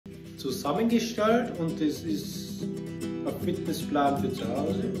zusammengestellt und das ist ein Fitnessplan für zu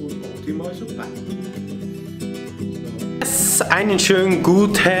Hause und optimal so weit. Einen schönen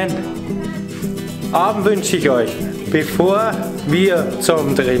guten Abend wünsche ich euch. Bevor wir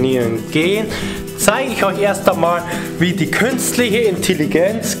zum Trainieren gehen, zeige ich euch erst einmal, wie die künstliche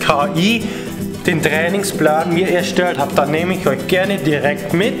Intelligenz KI den Trainingsplan mir erstellt hat. Da nehme ich euch gerne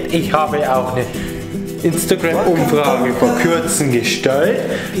direkt mit. Ich habe auch eine Instagram-Umfrage vor kurzem gestellt.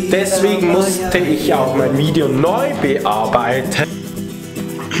 Deswegen musste ich auch mein Video neu bearbeiten.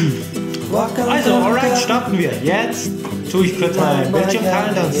 Also, alright, starten wir. Jetzt tue ich kurz meinen Bildschirm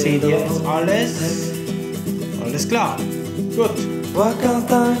teilen, dann seht ihr es alles. Alles klar. Gut.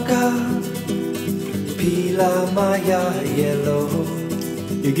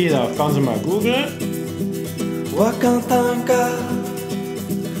 Ihr geht auf ganz normal Google.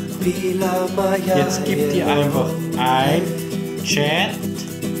 Jetzt gebt ihr einfach ein Chat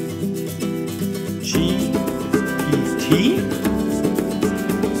GPT.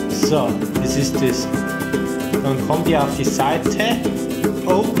 So, das ist das. Dann kommt ihr auf die Seite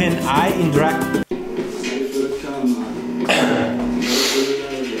OpenAI Interact.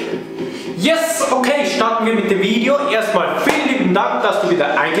 Yes, okay, starten wir mit dem Video. Erstmal vielen lieben Dank, dass du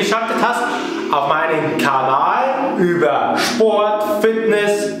wieder eingeschaltet hast auf meinen Kanal über Sport,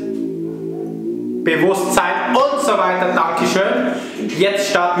 Fitness, Bewusstsein und so weiter. Dankeschön. Jetzt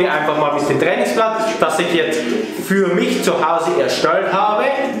starten wir einfach mal mit dem Trainingsplan, das ich jetzt für mich zu Hause erstellt habe.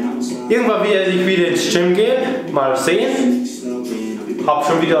 Irgendwann werde ich wieder ins Gym gehen, mal sehen. Hab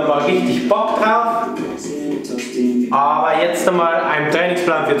schon wieder mal richtig Bock drauf. Aber jetzt einmal ein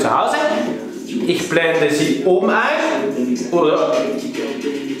Trainingsplan für zu Hause. Ich blende sie oben ein. Oder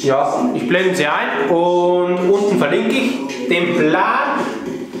ja, ich blende sie ein und unten verlinke ich den Plan.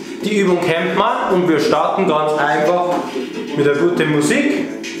 Die Übung kennt man und wir starten ganz einfach mit der guten Musik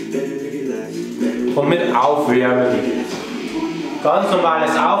und mit Aufwärmen. Ganz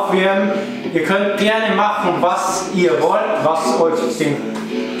normales Aufwärmen. Ihr könnt gerne machen, was ihr wollt, was euch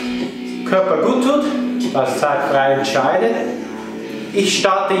dem Körper gut tut. Das seid frei entscheidet. Ich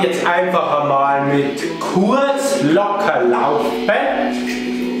starte jetzt einfach einmal mit kurz locker laufen.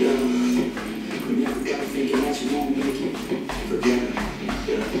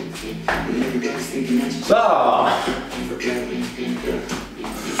 So.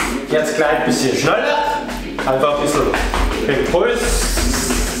 Jetzt gleich ein bisschen schneller. Einfach ein bisschen den Puls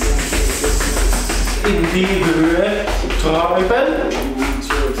in die Höhe treiben.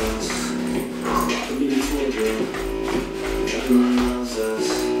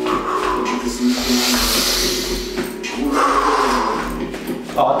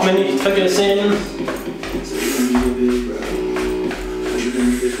 Atmen nicht vergessen.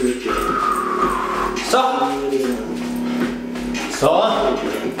 So. So.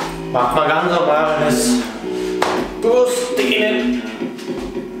 Macht mal ganz normales Brustdehnen.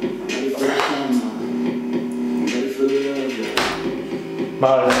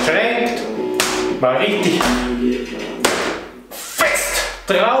 Mal strengt. Mal richtig fest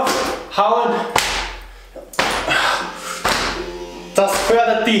draufhauen. Das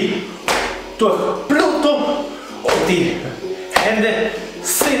fördert die Durchblutung und die Hände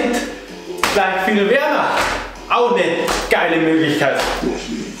sind gleich viel wärmer. Auch eine geile Möglichkeit.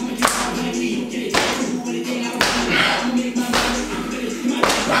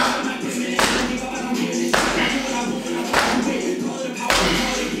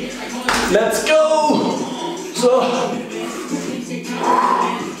 Let's go! So.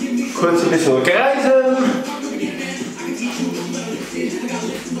 Kurz ein bisschen kreisen.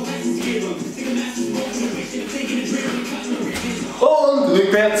 Und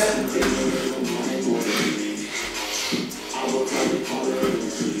rückwärts.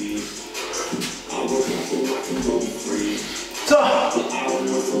 So.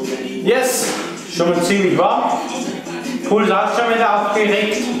 Yes. Schon mal ziemlich warm. Puls auch schon wieder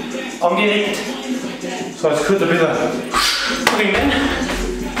angeregt. So, jetzt kurz ein bisschen springen.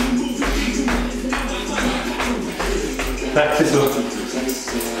 Vielleicht ein bisschen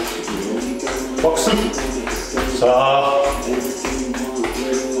boxen. So.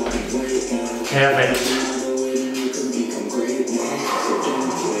 Perfekt.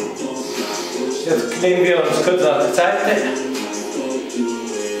 Jetzt legen wir uns kurz auf die Seite.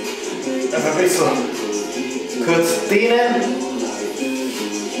 Einfach ein bisschen kurz dehnen.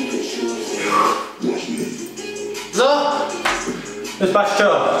 So, das passt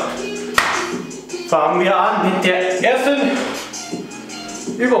schon. Fangen wir an mit der ersten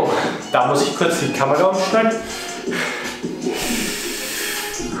Übung. Da muss ich kurz die Kamera umstellen.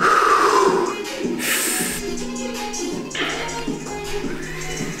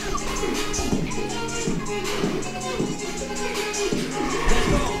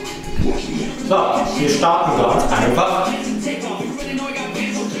 So, wir starten ganz einfach.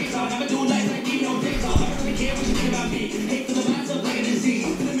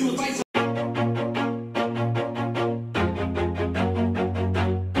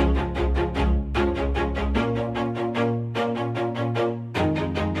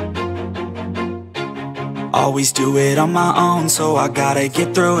 Always do it on my own, so I gotta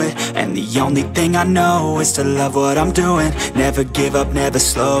get through it. And the only thing I know is to love what I'm doing. Never give up, never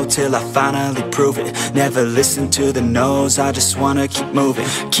slow, till I finally prove it. Never listen to the no's, I just wanna keep moving.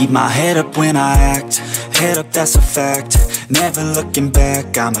 Keep my head up when I act, head up, that's a fact. Never looking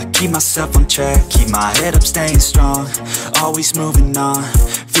back, I'ma keep myself on track. Keep my head up, staying strong, always moving on.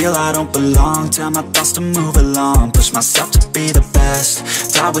 Feel I don't belong, tell my thoughts to move along. Push myself to be the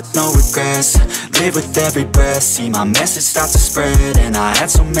best, die with no regrets. Live with every breath, see my message start to spread. And I had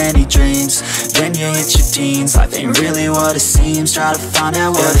so many dreams, then you hit your teens. Life ain't really what it seems, try to find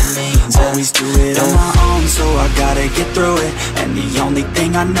out what it means. Always do it on my own, so I gotta get through it. And the only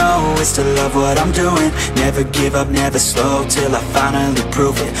thing I know is to love what I'm doing. Never give up, never slow, till I finally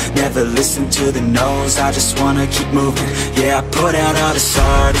prove it. Never listen to the no's, I just wanna keep moving. Yeah, I put out all this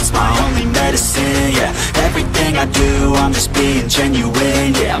art, it's my only medicine. Yeah, everything I do, I'm just being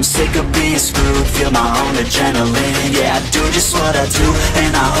genuine. Yeah, I'm sick of being screwed, feel my own adrenaline. Yeah, I do just what I do,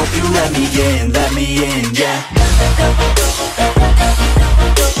 and I hope you let me in, yeah.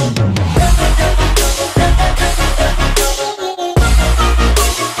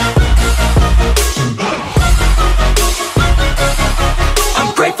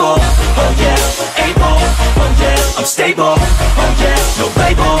 I'm grateful, oh yeah, able, oh yeah, I'm stable, oh yeah, no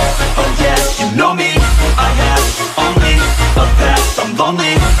label, oh yeah, you know me, I have only a path, I'm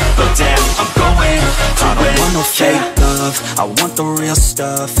lonely, but damn, I'm going to win. I don't want no fake love, I want the real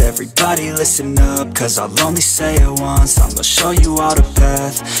stuff. Everybody listen up, cause I'll only say it once. I'm gonna show you all the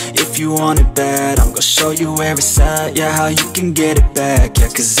path, if you want it bad. I'm gonna show you where it's at, yeah, how you can get it back. Yeah,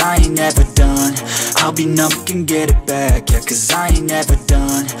 cause I ain't never done, I'll be number, can get it back. Yeah, cause I ain't never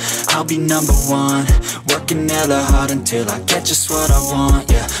done, I'll be number one. Working hella hard until I get just what I want.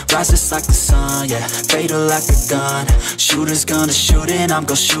 Yeah, rises like the sun, yeah, fatal like a gun. Shooter's gonna shoot and I'm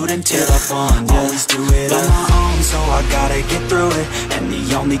gonna shoot until I won. Yeah. Always do it on my own, so I gotta get through it. And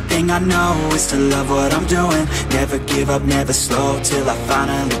the only thing I know is to love what I'm doing. Never give up, never slow, till I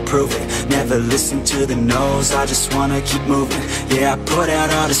finally prove it. Never listen to the no's, I just wanna keep moving. Yeah, I put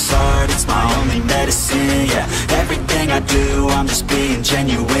out all this art, it's my only medicine. Yeah, everything I do, I'm just being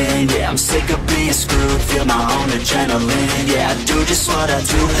genuine. Yeah, I'm sick of being screwed, feel my own adrenaline. Yeah, I do just what I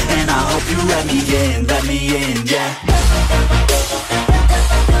do, and I hope you let me in, yeah.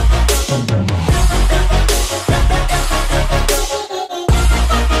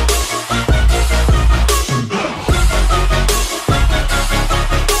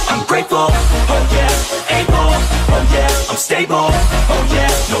 I'm grateful, oh yeah, able, oh yeah, I'm stable, oh yeah,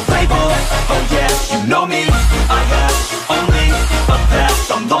 no label, oh yeah, you know me, I have only a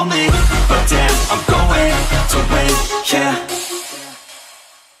path, I'm lonely, but damn, I'm going to win, yeah.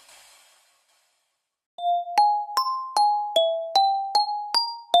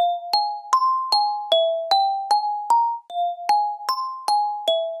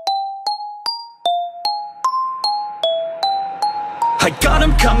 I got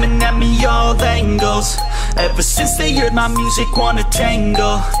them coming at me all angles. Ever since they heard my music, wanna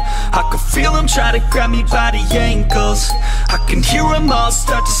tangle. I can feel them try to grab me by the ankles. I can hear them all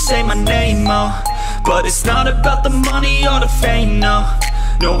start to say my name, oh. But it's not about the money or the fame, no.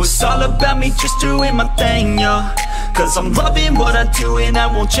 No, it's all about me just doing my thing, yo. Cause I'm loving what I do and I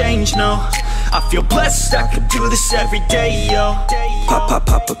won't change, no. I feel blessed, I could do this every day, yo. Pop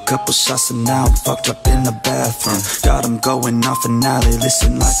a couple shots and now I'm fucked up in the bathroom. Got them going off and now they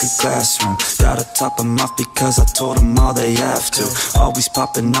listen like a classroom. Gotta top them off because I told them all they have to. Always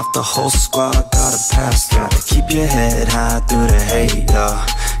popping off the whole squad, I gotta pass. Gotta keep your head high through the hate, yo.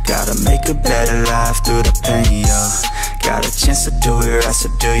 Gotta make a better life through the pain, yo. Got a chance to do it right, so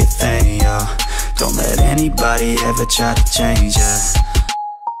do your thing, yo. Don't let anybody ever try to change ya.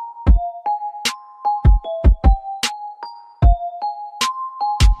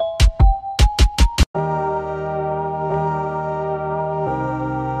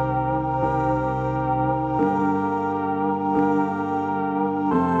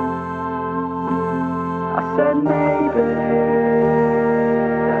 I said maybe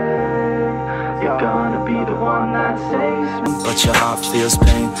you're gonna be the one that saves me. But your heart feels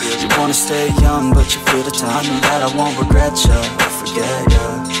pain. You wanna stay young, but you feel the time that I won't regret you or forget you.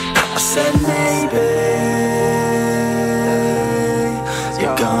 I said maybe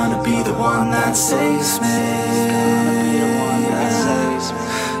you're gonna be the one that saves me.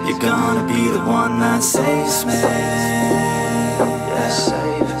 You're You're gonna be the one that saves me. Yeah,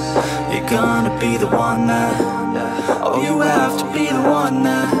 save me. You're gonna be the one that, oh, you have to be the one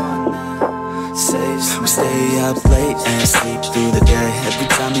that saves me. We stay up late and sleep through the day. Every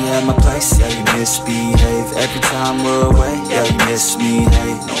time you're at my place, yeah, you misbehave. Every time we're away, yeah, you miss me,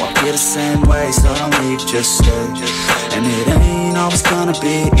 hey. No, I feel the same way, so don't leave, just stay. And it ain't always gonna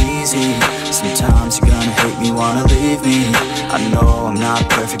be easy. Sometimes you're gonna hate me, wanna leave me. I know I'm not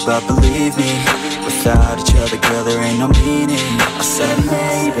perfect, but believe me, without each other, girl, there ain't no meaning. I said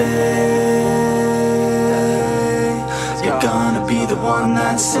maybe you're gonna be the one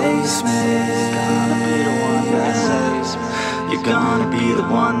that saves me. You're gonna be the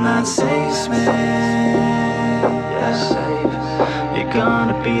one that saves me. Yeah, save. You're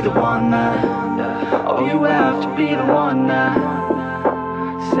gonna be the one that, oh, you have to be the one that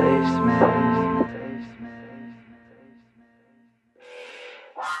saves me.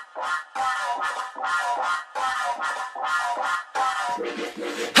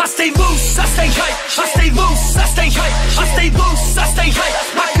 I stay loose, I stay hype. I stay loose, I stay hype. I stay loose, I stay hype.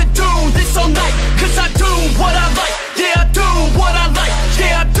 I could do this all night, cause I do what I like. Yeah, I do what I like.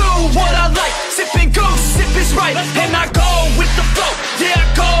 Yeah, I do what I like. Sipping goose, sip is right. And I go with the flow. Yeah, I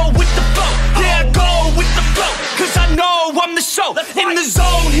go with the flow. Yeah, I go with the flow. Cause I know I'm the show. In the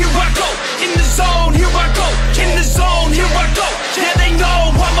zone, here I go. In the zone, here I go. In the zone, here I go. Yeah, they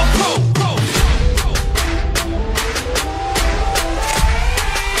know I'm a pro.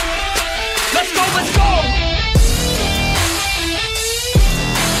 Let's go, let's go!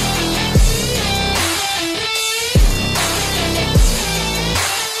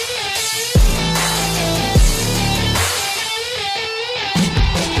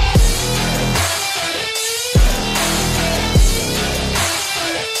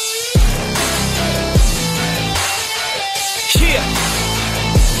 Yeah!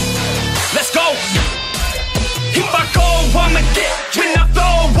 Let's go! If I go, I'ma get. When I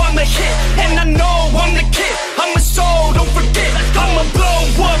flow, I'm a hit. And I know I'm the kid. I'm a soul, don't forget. I'ma blow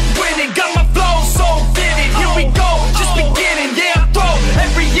up with it. Got my flow so fitted. Here we go, just beginning. Yeah, I throw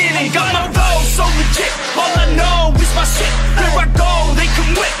every inning. Got my flow so legit. All I know is my shit. Here I go, they can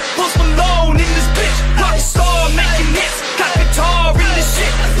whip. Post Malone in this bitch. Rock star making hits. Got guitar in this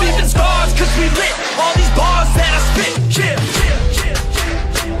shit. Leaving scars cause we lit. All these bars that I spit. Yeah.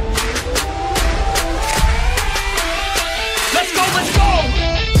 Let's go, let's go!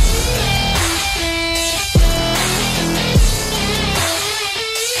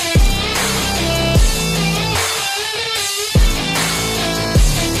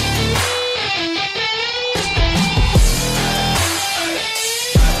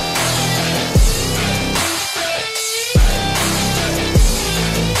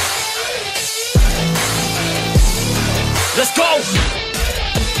 Let's go!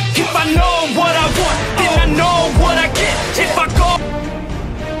 If I know what I want,